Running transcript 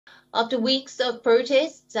After weeks of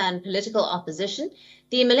protests and political opposition,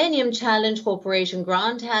 the Millennium Challenge Corporation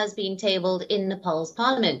grant has been tabled in Nepal's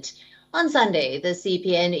parliament. On Sunday, the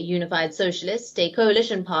CPN Unified Socialists, a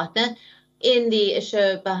coalition partner in the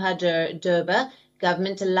Ashok Bahadur Durbar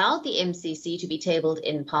government, allowed the MCC to be tabled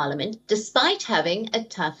in parliament despite having a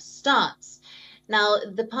tough stance. Now,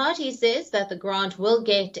 the party says that the grant will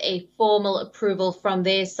get a formal approval from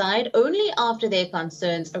their side only after their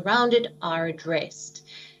concerns around it are addressed.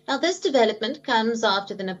 Now, this development comes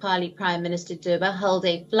after the Nepali Prime Minister Durbar held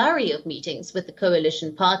a flurry of meetings with the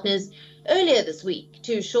coalition partners earlier this week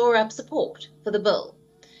to shore up support for the bill.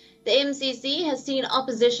 The MCC has seen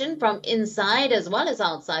opposition from inside as well as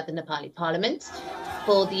outside the Nepali parliament.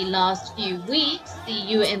 For the last few weeks, the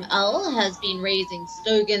UML has been raising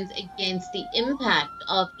slogans against the impact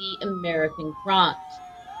of the American grant.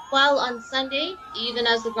 While on Sunday, even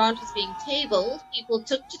as the grant was being tabled, people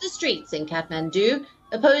took to the streets in Kathmandu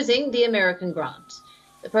opposing the American grant.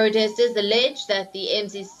 The protesters allege that the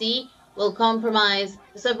MCC will compromise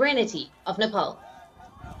the sovereignty of Nepal.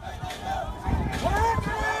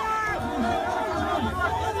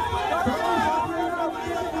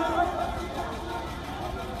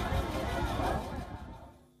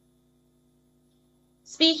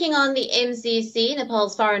 Speaking on the MCC,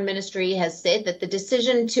 Nepal's foreign ministry has said that the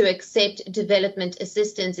decision to accept development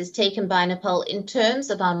assistance is taken by Nepal in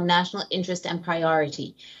terms of our national interest and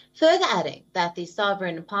priority, further adding that the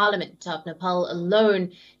sovereign parliament of Nepal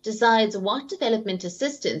alone decides what development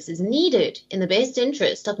assistance is needed in the best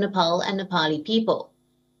interest of Nepal and Nepali people.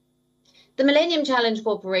 The Millennium Challenge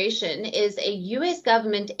Corporation is a U.S.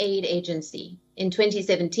 government aid agency. In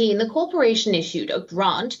 2017, the corporation issued a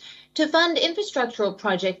grant to fund infrastructural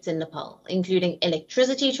projects in Nepal, including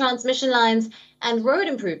electricity transmission lines and road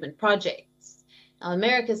improvement projects. Now,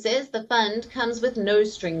 America says the fund comes with no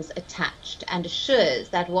strings attached and assures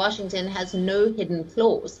that Washington has no hidden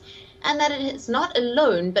clause and that it is not a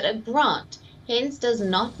loan but a grant, hence does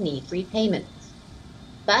not need repayment.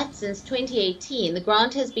 But since 2018, the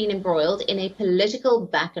grant has been embroiled in a political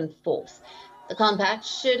back and forth. The compact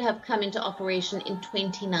should have come into operation in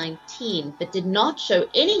 2019, but did not show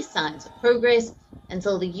any signs of progress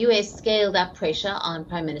until the US scaled up pressure on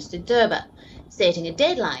Prime Minister Durbar, setting a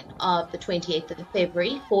deadline of the 28th of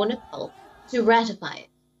February for Nepal to ratify it.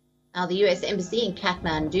 Now, the US Embassy in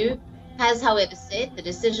Kathmandu has, however, said the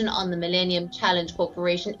decision on the Millennium Challenge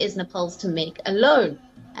Corporation is Nepal's to make alone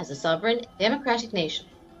as a sovereign democratic nation.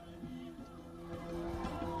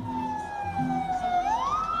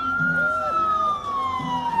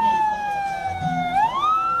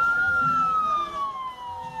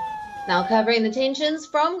 Now covering the tensions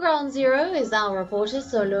from Ground Zero is our reporter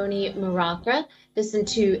Soloni Murakra. Listen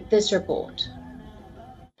to this report.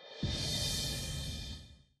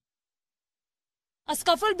 A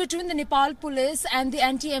scuffle between the Nepal police and the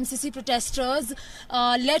anti-MCC protesters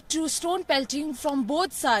led to stone pelting from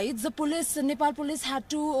both sides. The Nepal police had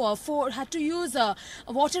to use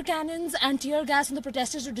water cannons and tear gas on the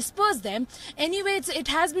protesters to disperse them. Anyway, it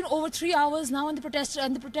has been over 3 hours now, and the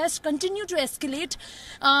protests continue to escalate.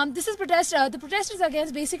 The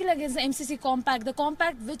protesters basically against the MCC compact, the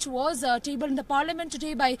compact which was tabled in the parliament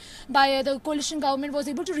today by the coalition government, was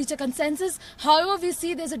able to reach a consensus. However, we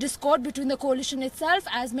see there's a discord between the coalition itself,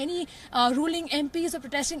 as many ruling MPs are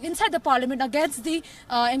protesting inside the parliament against the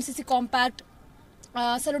MCC compact.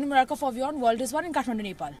 Saloni Muraka for WION World is one in Kathmandu,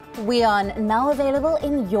 Nepal. WION, now available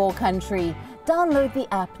in your country. Download the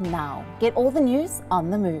app now. Get all the news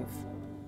on the move.